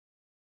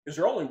Is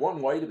there only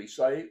one way to be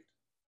saved?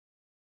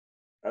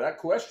 Now, that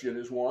question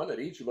is one that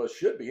each of us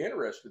should be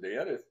interested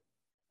in if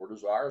we're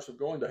desirous of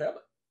going to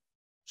heaven.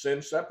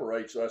 Sin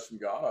separates us from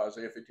God,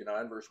 Isaiah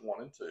 59, verse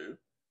 1 and 2.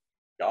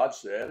 God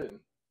said in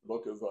the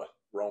book of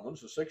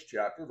Romans, the 6th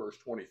chapter, verse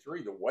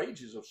 23, the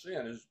wages of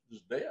sin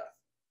is death.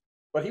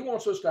 But he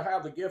wants us to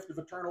have the gift of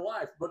eternal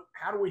life. But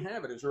how do we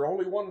have it? Is there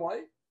only one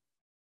way?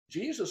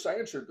 Jesus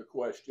answered the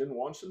question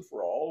once and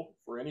for all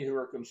for any who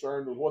are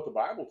concerned with what the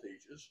Bible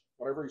teaches,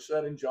 whenever he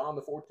said in John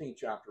the 14th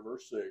chapter,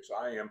 verse 6,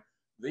 I am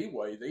the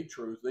way, the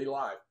truth, the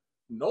life.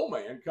 No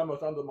man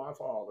cometh unto my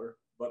Father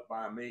but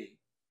by me.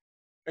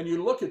 And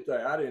you look at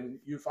that and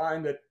you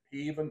find that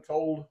he even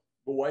told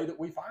the way that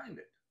we find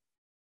it.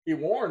 He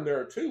warned there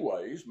are two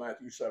ways,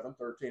 Matthew 7,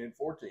 13 and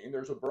 14.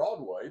 There's a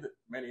broad way that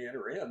many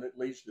enter in that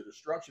leads to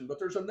destruction, but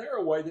there's a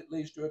narrow way that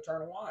leads to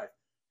eternal life.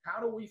 How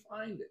do we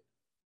find it?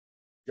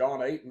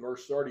 John 8 and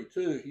verse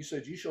 32, he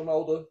said, you shall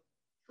know the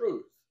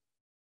truth.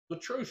 The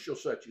truth shall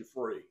set you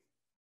free.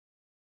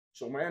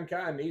 So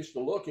mankind needs to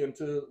look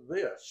into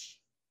this.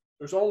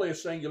 There's only a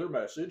singular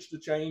message. To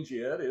change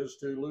it is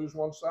to lose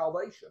one's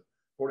salvation,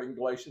 according to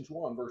Galatians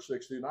 1, verse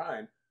 6 through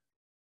 9.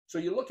 So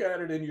you look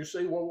at it and you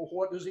see, well,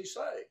 what does he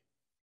say?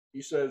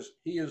 He says,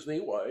 he is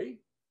the way.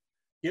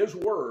 His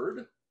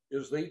word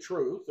is the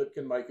truth that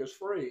can make us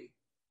free.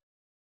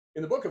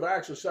 In the book of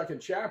Acts, the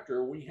 2nd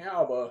chapter, we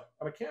have an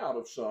account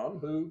of some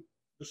who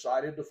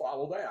decided to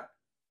follow that.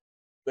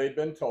 They'd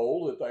been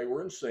told that they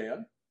were in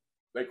sin.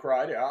 They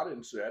cried out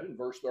and said in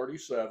verse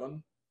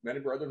 37, men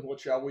and brethren, what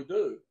shall we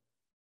do?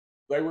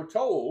 They were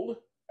told,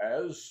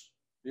 as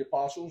the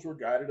apostles were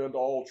guided unto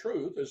all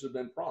truth, as had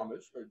been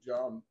promised,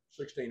 John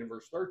 16 and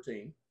verse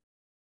 13,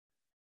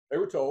 they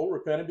were told,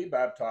 repent and be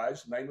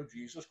baptized in the name of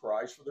Jesus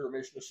Christ for the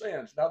remission of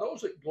sins. Now,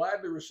 those that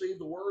gladly received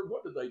the word,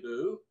 what did they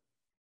do?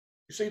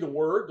 You see, the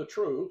word, the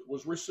truth,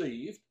 was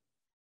received.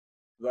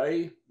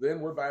 They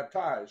then were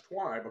baptized.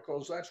 Why?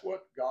 Because that's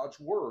what God's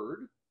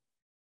word,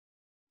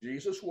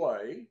 Jesus'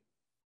 way,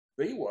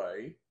 the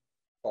way,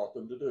 taught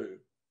them to do.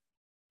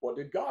 What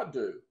did God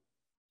do?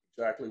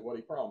 Exactly what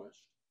he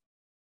promised.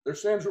 Their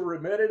sins were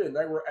remitted and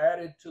they were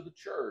added to the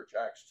church,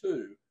 Acts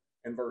 2,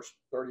 in verse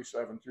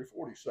 37 through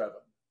 47.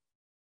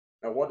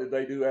 Now, what did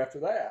they do after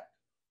that?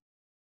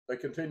 They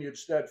continued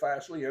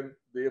steadfastly in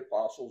the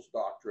apostles'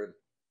 doctrine,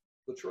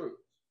 the truth.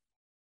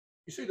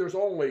 You see, there's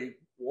only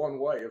one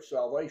way of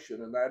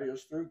salvation, and that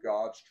is through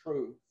God's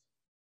truth.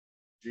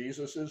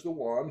 Jesus is the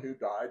one who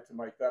died to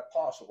make that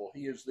possible.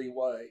 He is the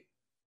way.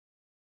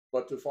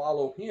 But to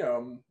follow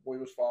him, we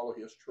must follow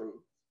his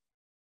truth.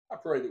 I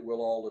pray that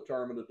we'll all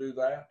determine to do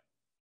that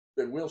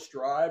we'll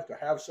strive to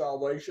have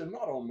salvation,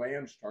 not on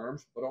man's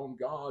terms, but on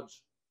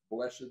God's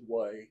blessed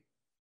way,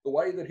 the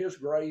way that his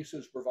grace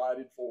has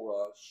provided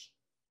for us.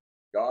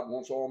 God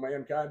wants all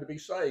mankind to be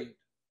saved,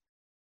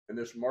 and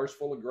this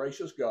merciful and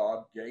gracious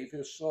God gave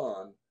his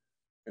Son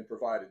and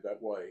provided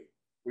that way.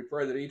 We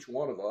pray that each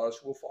one of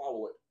us will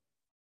follow it.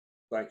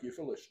 Thank you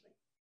for listening.